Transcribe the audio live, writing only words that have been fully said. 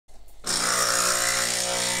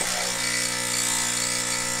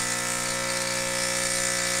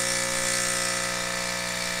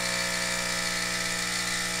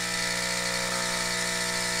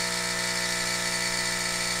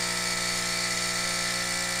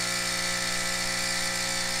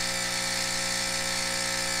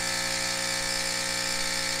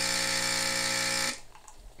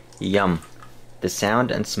Yum! The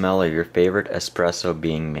sound and smell of your favorite espresso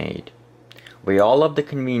being made. We all love the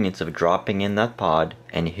convenience of dropping in that pod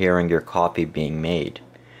and hearing your coffee being made.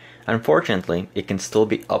 Unfortunately, it can still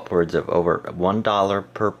be upwards of over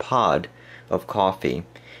 $1 per pod of coffee,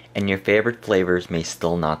 and your favorite flavors may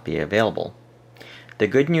still not be available. The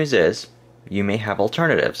good news is, you may have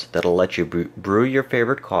alternatives that'll let you brew your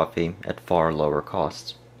favorite coffee at far lower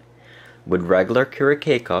costs. With regular Keurig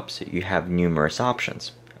K-Cups, you have numerous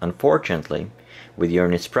options. Unfortunately, with your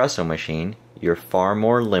Nespresso machine, you're far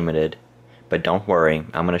more limited, but don't worry,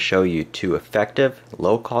 I'm going to show you 2 effective,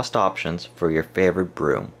 low-cost options for your favorite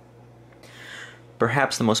brew.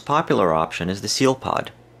 Perhaps the most popular option is the SealPod.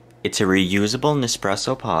 It's a reusable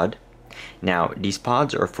Nespresso pod. Now, these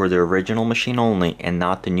pods are for the original machine only and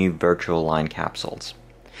not the new virtual line capsules.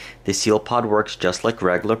 The SealPod works just like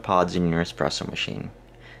regular pods in your espresso machine.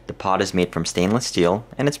 The pod is made from stainless steel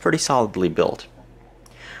and it's pretty solidly built.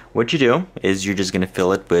 What you do is you're just going to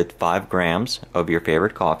fill it with 5 grams of your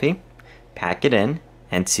favorite coffee, pack it in,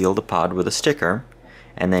 and seal the pod with a sticker,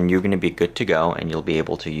 and then you're going to be good to go and you'll be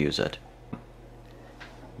able to use it.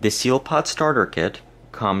 The SealPod starter kit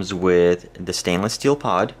comes with the stainless steel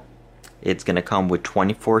pod. It's going to come with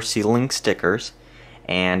 24 sealing stickers,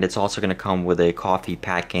 and it's also going to come with a coffee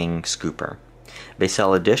packing scooper. They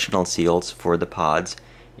sell additional seals for the pods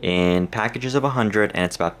in packages of 100, and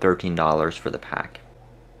it's about $13 for the pack.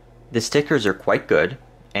 The stickers are quite good,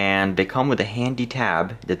 and they come with a handy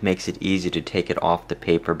tab that makes it easy to take it off the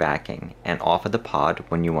paper backing and off of the pod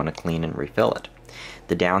when you want to clean and refill it.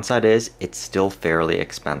 The downside is it's still fairly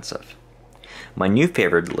expensive. My new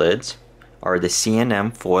favorite lids are the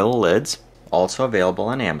C&M foil lids, also available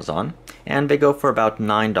on Amazon, and they go for about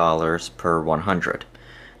 $9 per 100.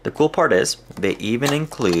 The cool part is they even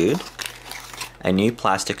include a new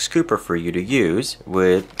plastic scooper for you to use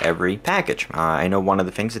with every package. I know one of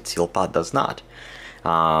the things that SealPod does not.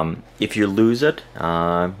 If you lose it,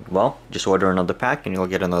 well, just order another pack and you'll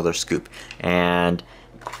get another scoop. And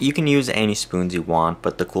you can use any spoons you want,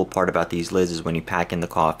 but the cool part about these lids is when you pack in the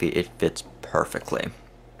coffee, it fits perfectly.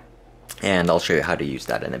 And I'll show you how to use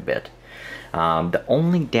that in a bit. The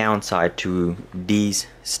only downside to these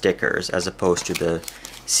stickers, as opposed to the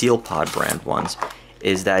SealPod brand ones,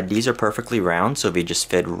 is that these are perfectly round, so they just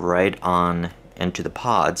fit right on into the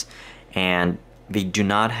pods, and they do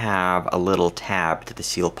not have a little tab that the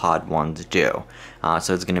SealPod ones do.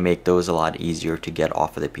 So it's going to make those a lot easier to get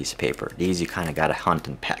off of the piece of paper. These you kind of got to hunt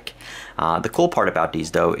and peck. The cool part about these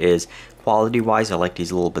though is quality-wise, I like these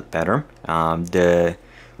a little bit better. The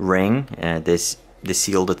ring, the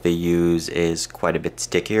seal that they use is quite a bit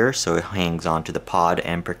stickier, so it hangs onto the pod,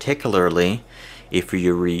 and particularly if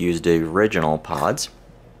you reuse the original pods,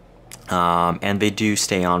 and they do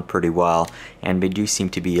stay on pretty well, and they do seem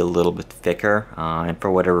to be a little bit thicker, and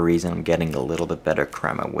for whatever reason I'm getting a little bit better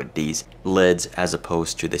crema with these lids as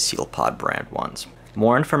opposed to the SealPod brand ones.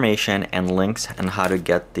 More information and links on how to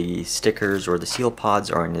get the stickers or the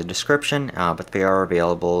SealPods are in the description, but they are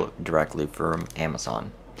available directly from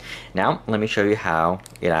Amazon. Now let me show you how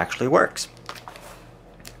it actually works.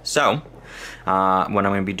 So what I'm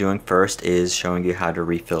going to be doing first is showing you how to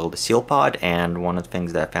refill the SealPod, and one of the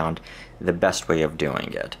things that I found the best way of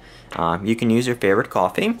doing it. You can use your favorite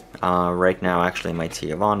coffee. Right now, actually, I might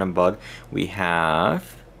see a Von Bug. We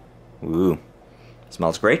have, ooh,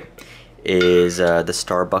 smells great, is the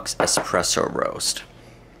Starbucks Espresso Roast.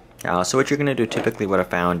 So what you're going to do, typically what I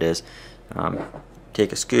found is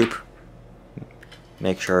take a scoop,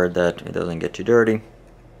 make sure that it doesn't get too dirty.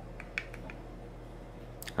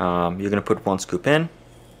 You're going to put 1 scoop in,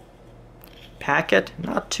 pack it,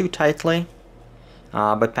 not too tightly,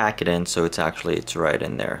 but pack it in so it's right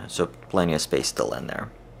in there, so plenty of space still in there.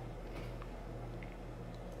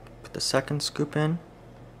 Put the 2nd scoop in.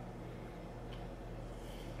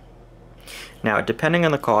 Now, depending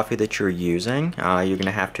on the coffee that you're using, you're going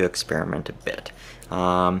to have to experiment a bit.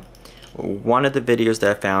 One of the videos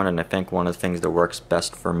that I found, and I think one of the things that works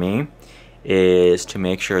best for me, is to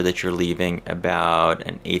make sure that you're leaving about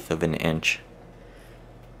 1/8 of an inch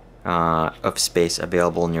of space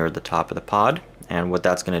available near the top of the pod, and what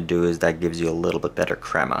that's going to do is that gives you a little bit better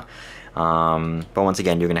crema. But once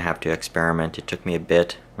again, you're going to have to experiment. It took me a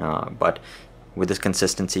bit, but with this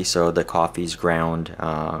consistency, so the coffee's ground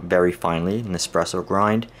very finely, an espresso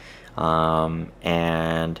grind,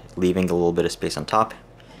 and leaving a little bit of space on top,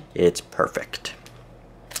 it's perfect.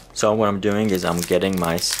 So what I'm doing is I'm getting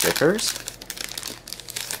my stickers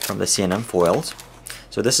from the C&M foils.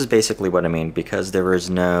 So this is basically what I mean, because there is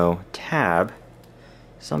no tab,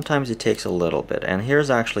 sometimes it takes a little bit. And here's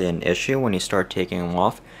actually an issue: when you start taking them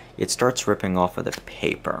off, it starts ripping off of the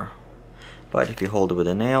paper. but if you hold it with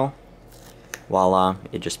a nail, voila,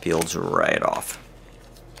 it just peels right off.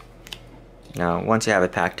 Now once you have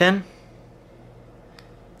it packed in,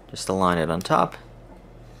 just align it on top,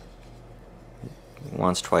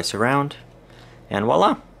 once, twice around, and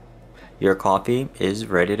voila, your coffee is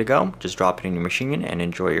ready to go. Just drop it in your machine and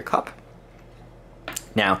enjoy your cup.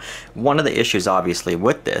 Now, one of the issues obviously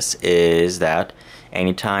with this is that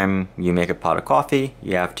anytime you make a pot of coffee,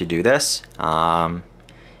 you have to do this.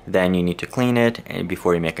 Then you need to clean it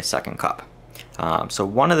before you make a second cup. So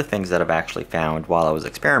one of the things that I've actually found while I was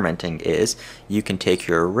experimenting is you can take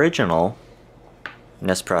your original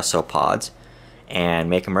Nespresso pods and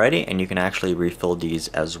make them ready, and you can actually refill these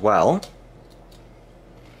as well.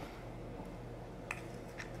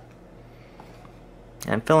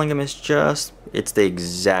 And filling them is just, it's the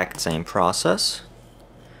exact same process.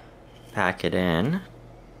 Pack it in.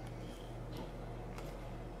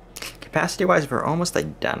 Capacity wise, they're almost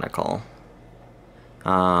identical.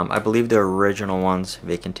 I believe the original ones,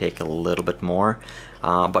 they can take a little bit more.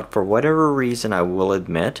 But for whatever reason, I will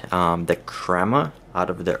admit, the crema out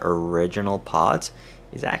of the original pods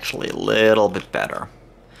is actually a little bit better.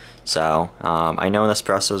 So I know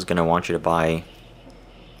Nespresso is going to want you to buy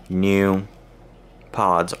new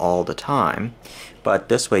pods all the time, but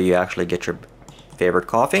this way you actually get your favorite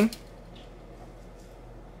coffee.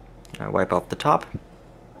 I wipe off the top.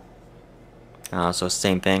 So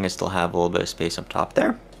same thing, I still have a little bit of space up top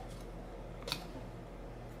there.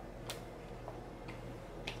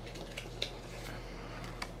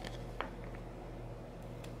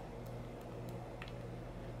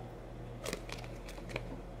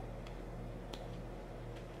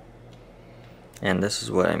 And this is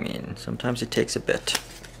what I mean. Sometimes it takes a bit.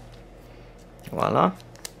 Voila.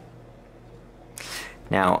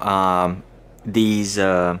 Now, these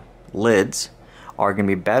lids are going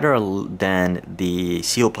to be better than the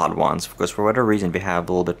SealPod ones because for whatever reason they have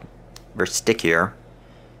a little bit, they're stickier.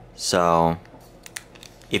 So,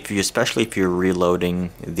 especially if you're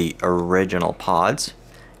reloading the original pods,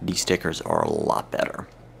 these stickers are a lot better.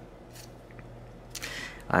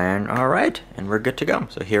 And alright, and we're good to go.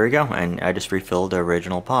 So here we go, and I just refilled the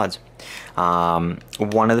original pods. One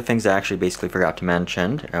of the things I actually basically forgot to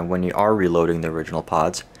mention when you are reloading the original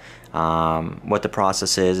pods, what the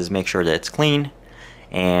process is make sure that it's clean.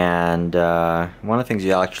 And one of the things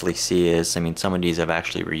you'll actually see is, I mean, some of these I've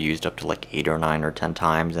actually reused up to like 8 or 9 or 10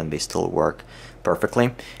 times and they still work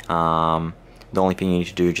perfectly. The only thing you need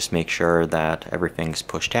to do is just make sure that everything's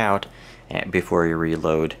pushed out before you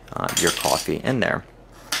reload your coffee in there.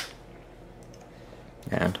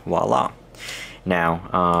 And voila.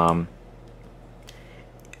 Now,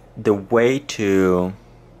 the way to,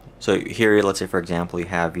 so here, let's say for example, you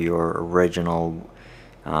have your original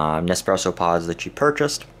Nespresso pods that you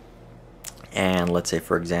purchased, and let's say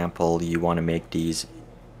for example you want to make these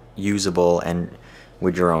usable and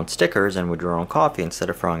with your own stickers and with your own coffee instead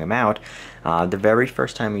of throwing them out. The very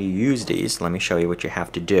first time you use these, let me show you what you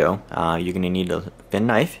have to do. You're going to need a thin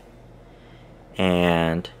knife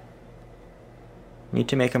and need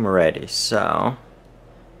to make them ready. So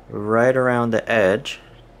right around the edge,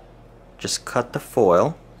 just cut the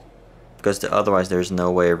foil because otherwise there's no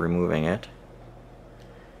way of removing it.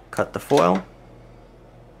 Cut the foil.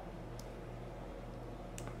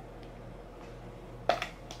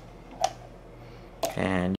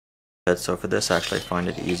 And so for this, actually I find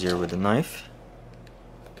it easier with a knife.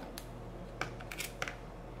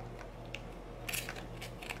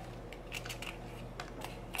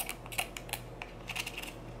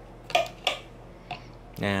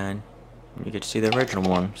 And you get to see the original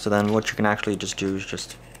one. So then what you can actually just do is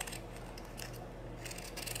just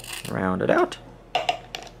round it out.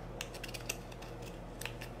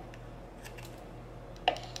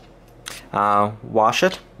 Wash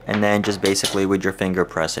it, and then just basically with your finger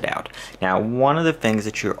press it out. Now, one of the things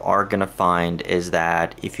that you are going to find is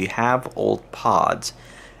that if you have old pods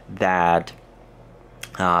that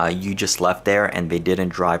you just left there and they didn't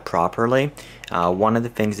dry properly, one of the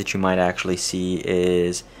things that you might actually see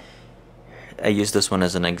is, I use this one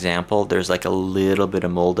as an example, there's like a little bit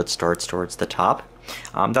of mold that starts towards the top.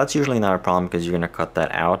 That's usually not a problem because you're going to cut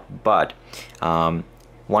that out, but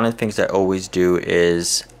one of the things I always do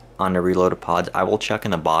is on the reloaded pods, I will check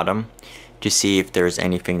in the bottom to see if there's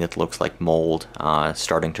anything that looks like mold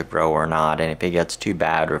starting to grow or not, and if it gets too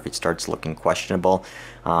bad or if it starts looking questionable,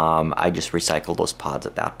 I just recycle those pods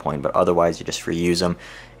at that point. But otherwise you just reuse them,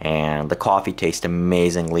 and the coffee tastes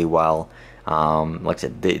amazingly well. Like I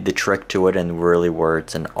said, the trick to it, and really where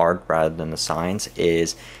it's an art rather than a science,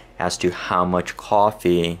 is as to how much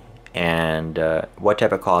coffee and what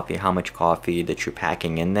type of coffee, how much coffee that you're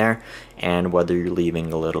packing in there, and whether you're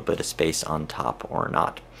leaving a little bit of space on top or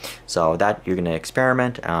not. So that you're going to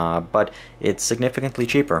experiment, but it's significantly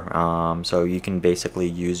cheaper. So you can basically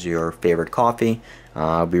use your favorite coffee.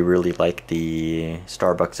 We really like the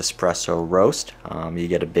Starbucks Espresso Roast. You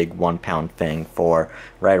get a big 1 pound thing for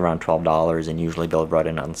right around $12, and usually they'll run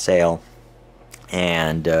it on sale.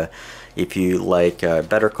 And if you like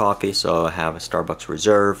better coffee, so I have a Starbucks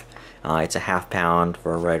Reserve. It's a ½ pound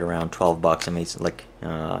for right around $12. I mean, it's like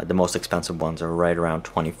the most expensive ones are right around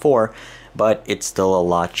 24, but it's still a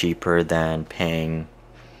lot cheaper than paying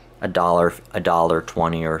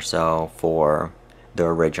 $1.20 or so for the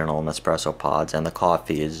original Nespresso pods, and the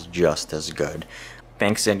coffee is just as good.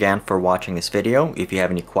 Thanks again for watching this video. If you have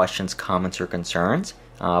any questions, comments, or concerns,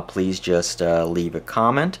 please just leave a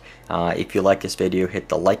comment. If you like this video, hit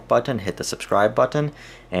the like button, hit the subscribe button,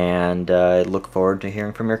 and look forward to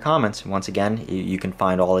hearing from your comments. Once again, you can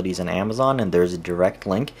find all of these on Amazon, and there's a direct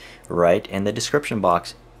link right in the description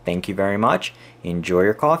box. Thank you very much. Enjoy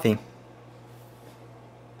your coffee.